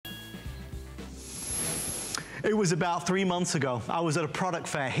It was about 3 months ago. I was at a product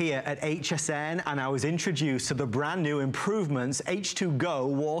fair here at HSN and I was introduced to the brand new improvements H2GO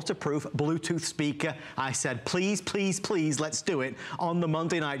waterproof Bluetooth speaker. I said, please, please, please, let's do it on the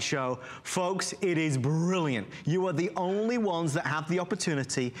Monday night show. Folks, it is brilliant. You are the only ones that have the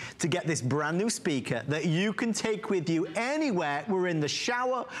opportunity to get this brand new speaker that you can take with you anywhere. We're in the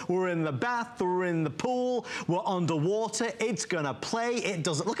shower, we're in the bath, we're in the pool, we're underwater. It's gonna play. It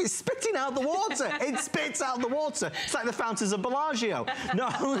doesn't, look, it's spitting out the water. It spits out the water. It's like the fountains of Bellagio.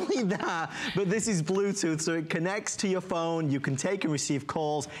 Not only that, but this is Bluetooth, so it connects to your phone. You can take and receive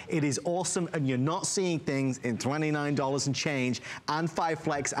calls. It is awesome, and you're not seeing things in $29 and change, and 5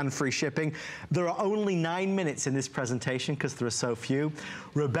 flex and free shipping. There are only 9 minutes in this presentation because there are so few.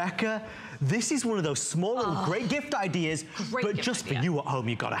 Rebecca, this is one of those small little great gift ideas, but just for you at home,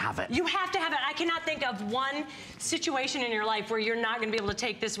 you gotta have it. You have to have it. I cannot think of one situation in your life where you're not gonna be able to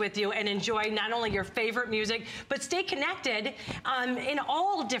take this with you and enjoy not only your favorite music, but stay connected in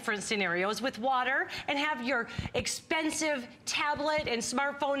all different scenarios with water and have your expensive tablet and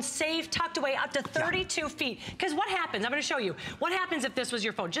smartphone safe, tucked away up to 32 feet. Because what happens, I'm gonna show you, what happens if this was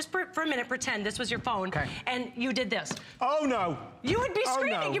your phone? Just for a minute, pretend this was your phone and you did this. Oh no. You would be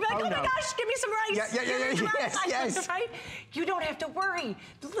screaming. You'd be like, oh my gosh, give me some rice. Yes. Right? You don't have to worry.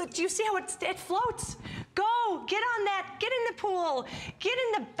 Look, do you see how it floats? Go, get on that, get in the pool, get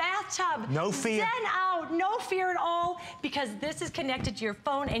in the bathtub. No fear. Zen out, no fear at all, because this is connected to your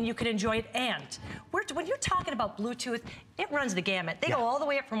phone and you can enjoy it. And when you're talking about Bluetooth, it runs the gamut. They go all the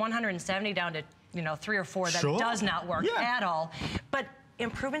way up from 170 down to 3 or 4 that does not work at all. But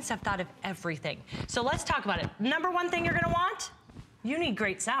improvements have thought of everything. So let's talk about it. Number one thing you're gonna want, you need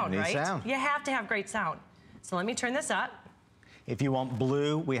great sound, right? Sound. You have to have great sound. So let me turn this up. If you want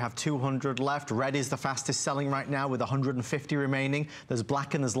blue, we have 200 left. Red is the fastest selling right now with 150 remaining. There's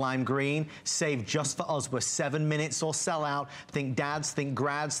black and there's lime green. Save just for us. We're 7 minutes or sell out. Think dads, think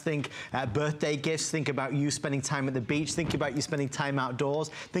grads, think birthday gifts. Think about you spending time at the beach. Think about you spending time outdoors.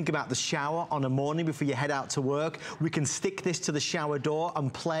 Think about the shower on a morning before you head out to work. We can stick this to the shower door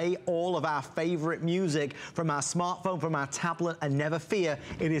and play all of our favorite music from our smartphone, from our tablet, and never fear,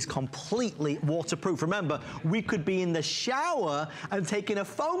 it is completely waterproof. Remember, we could be in the shower and taking a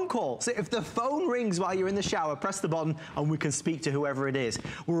phone call. So if the phone rings while you're in the shower, press the button and we can speak to whoever it is.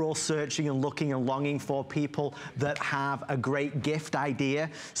 We're all searching and looking and longing for people that have a great gift idea,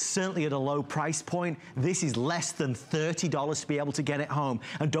 certainly at a low price point. This is less than $30 to be able to get it home.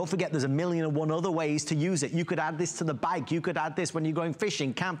 And don't forget, there's 1,000,001 other ways to use it. You could add this to the bike. You could add this when you're going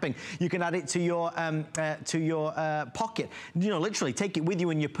fishing, camping. You can add it to your pocket. Literally take it with you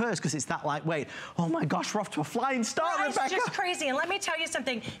in your purse because it's that lightweight. Oh my gosh, we're off to a flying start, Rebecca. It's just crazy. And let me tell you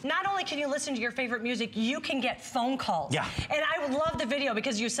something. Not only can you listen to your favorite music, you can get phone calls. Yeah. And I would love the video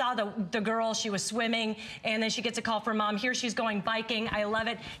because you saw the girl, she was swimming, and then she gets a call from mom. Here she's going biking. I love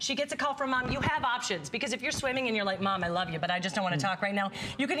it. She gets a call from mom. You have options because if you're swimming and you're like, Mom, I love you, but I just don't want to talk right now,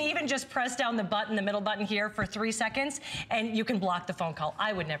 you can even just press down the button, the middle button here for 3 seconds, and you can block the phone call.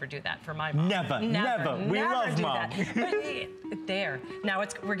 I would never do that for my mom. Never. We love Mom. But there. Now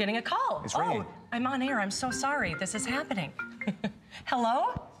we're getting a call. It's ringing. Oh, I'm on air. I'm so sorry. This is happening.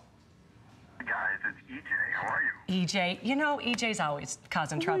 Hello? Hey guys, it's EJ. How are you? EJ, EJ's always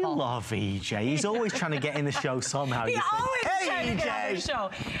causing trouble. We love EJ. He's always trying to get in the show somehow. He always trying to EJ. get on the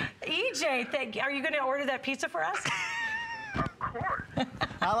show. EJ, are you going to order that pizza for us? Of course.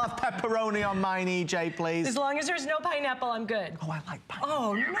 I'll have pepperoni on mine, EJ, please. As long as there's no pineapple, I'm good. Oh, I like pineapple.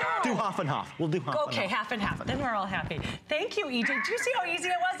 Oh, no. Do half and half. We'll do half and half. Okay, half and half. Then we're all happy. Thank you, EJ. Do you see how easy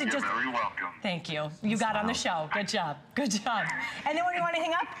it was? You're very welcome. Thank you. You got on the show. Good job. Good job. And then when you want to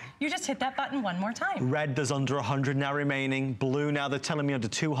hang up, you just hit that button one more time. Red, there's under 100 now remaining. Blue, now they're telling me under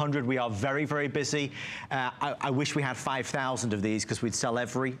 200. We are very, very busy. I wish we had 5,000 of these because we'd sell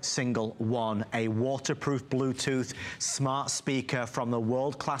every single one. A waterproof Bluetooth smart speaker from the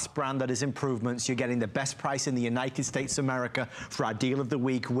world-class brand that is Improvements. You're getting the best price in the United States of America for our deal of the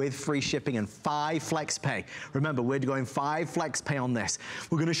week with free shipping and 5 flex pay. Remember, we're going 5 flex pay on this.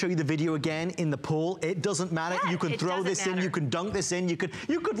 We're going to show you the video again in the pool. It doesn't matter. You can throw this in. You can dunk this in. You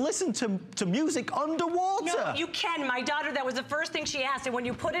could listen to music underwater. No, you can. My daughter, that was the first thing she asked. And when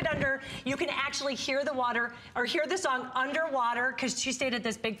you put it under, you can actually hear the water or hear the song underwater because she stayed at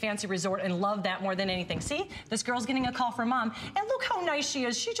this big fancy resort and loved that more than anything. See, this girl's getting a call from Mom. And look how how nice she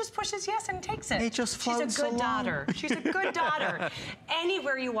is. She just pushes yes and takes it. It just floats She's a good along. daughter. She's a good daughter.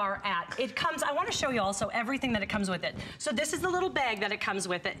 Anywhere you are at, it comes, I want to show you also everything that it comes with it. So this is the little bag that it comes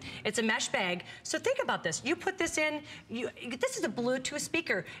with it. It's a mesh bag. So think about this. You put this in, this is a Bluetooth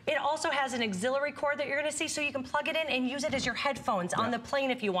speaker. It also has an auxiliary cord that you're going to see, so you can plug it in and use it as your headphones on the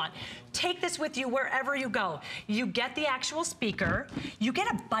plane if you want. Take this with you wherever you go. You get the actual speaker. You get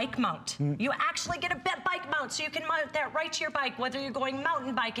a bike mount. You actually get a bike mount, so you can mount that right to your bike, whether you're going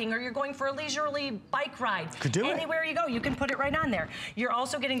mountain biking or you're going for a leisurely bike ride. Could do it. Anywhere you go, you can put it right on there. You're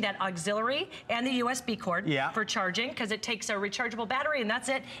also getting that auxiliary and the USB cord for charging, because it takes a rechargeable battery, and that's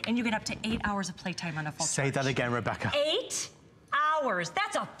it. And you get up to 8 hours of playtime on a full charge. Say that again, Rebecca. 8 hours.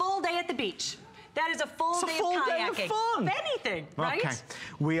 That's a full day at the beach. That is a full day of kayaking. Day of fun. Of anything, right? Okay.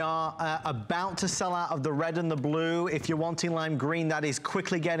 We are about to sell out of the red and the blue. If you're wanting lime green, that is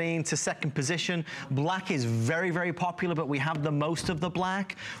quickly getting into second position. Black is very, very popular, but we have the most of the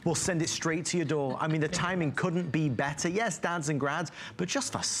black. We'll send it straight to your door. I mean, the timing couldn't be better. Yes, dads and grads, but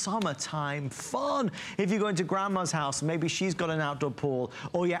just for summertime fun. If you're going to grandma's house, maybe she's got an outdoor pool,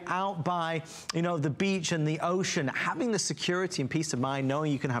 or you're out by, you know, the beach and the ocean, having the security and peace of mind,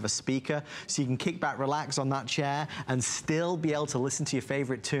 knowing you can have a speaker so you can kick back, relax on that chair, and still be able to listen to your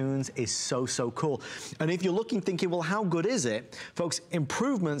favorite tunes is so, so cool. And if you're looking, thinking, well, how good is it? Folks,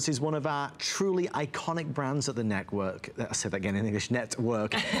 Improvements is one of our truly iconic brands at the network. I said that again in English,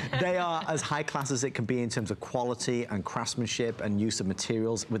 network. They are as high class as it can be in terms of quality and craftsmanship and use of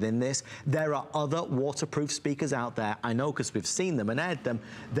materials within this. There are other waterproof speakers out there. I know because we've seen them and aired them.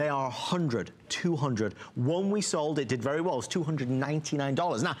 They are 100, 200. One we sold, it did very well. It was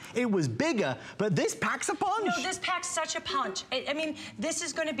 $299. Now, it was bigger, but this packs a punch. No, this packs such a punch. I mean, this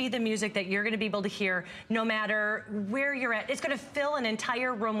is going to be the music that you're going to be able to hear no matter where you're at. It's going to fill an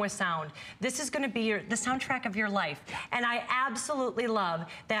entire room with sound. This is going to be the soundtrack of your life. And I absolutely love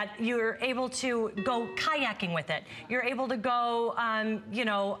that you're able to go kayaking with it. You're able to go, you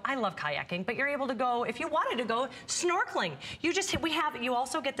know, I love kayaking, but you're able to go, if you wanted to go, snorkeling. You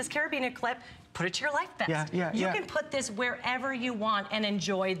also get this carabiner clip, put it to your life vest. You can put this wherever you want and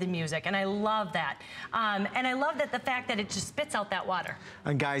enjoy the music, and I love that. And I love that the fact that it just spits out that water.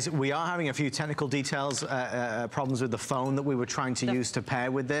 And guys, we are having a few technical details, problems with the phone that we were trying to use to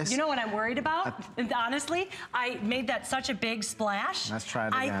pair with this. You know what I'm worried about? Honestly, I made that such a big splash. Let's try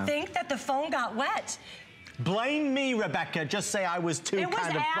it again. I think that the phone got wet. Blame me, Rebecca. Just say I was too kind of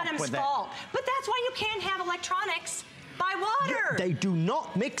It was Adam's fault. But that's why you can't have electronics by water. They do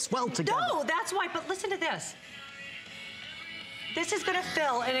not mix well together. No, that's why. But listen to this. This is going to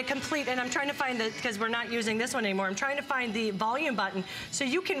fill in a complete, and I'm trying to find the, because we're not using this one anymore, I'm trying to find the volume button so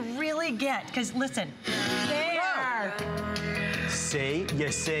you can really get, because listen, there. See,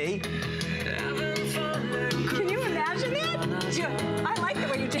 you see. Can you imagine that? I like the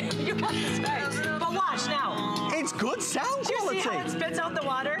way you did. You got the space. But watch now. It's good sound Do you quality. see how it spits out the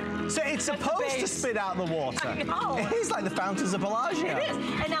water? So it's supposed to spit out the water. I know. It is like the fountains of Bellagio. It is.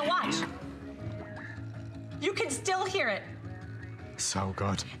 And now watch. You can still hear it. So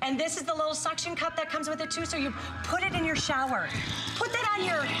good. And this is the little suction cup that comes with it too, so you put it in your shower. Put that on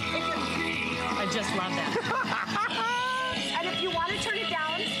your, I just love that. And if you want to turn it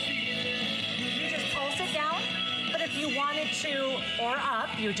down, you just pulse it down. But if you wanted to, or up,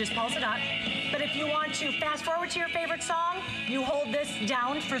 you just pulse it up. But if you want to fast forward to your favorite song, you hold this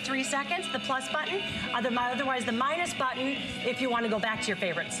down for 3 seconds, the plus button. Otherwise, the minus button if you want to go back to your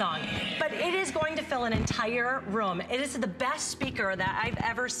favorite song. But it is going to fill an entire room. It is the best speaker that I've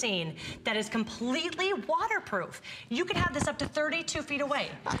ever seen that is completely waterproof. You can have this up to 32 feet away.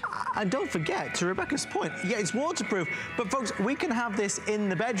 And don't forget, to Rebecca's point, yeah, it's waterproof, but folks, we can have this in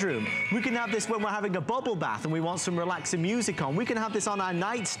the bedroom. We can have this when we're having a bubble bath and we want some relaxing music on. We can have this on our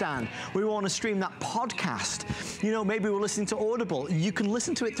nightstand. We want to stream that podcast. You know, maybe we're listening to Audible. You can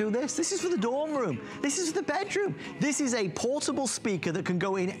listen to it through this. This is for the dorm room. This is for the bedroom. This is a portable speaker that can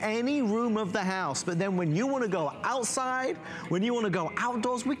go in any room of the house. But then when you want to go outside, when you want to go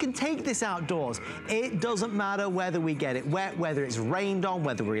outdoors, we can take this outdoors. It doesn't matter whether we get it wet, whether it's rained on,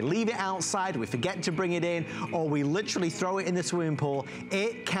 whether we leave it outside, we forget to bring it in, or we literally throw it in the swimming pool.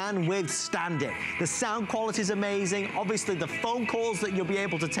 It can withstand it. The sound quality is amazing. Obviously, the phone calls that you'll be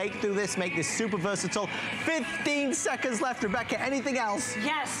able to take through this make this super versatile. 15 seconds left, Rebecca. Anything else?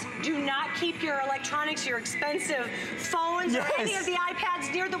 Yes. Do not keep your electronics, your expensive phones, or any of the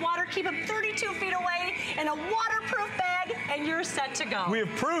iPads near the water. Keep them 32 feet away in a waterproof bag, and you're set to go. We have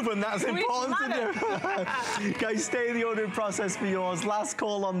proven that's important to do. Guys, stay in the ordering process for yours. Last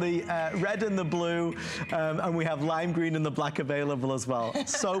call on the red and the blue, and we have lime green and the black available as well.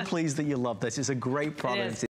 So pleased that you love this. It's a great product.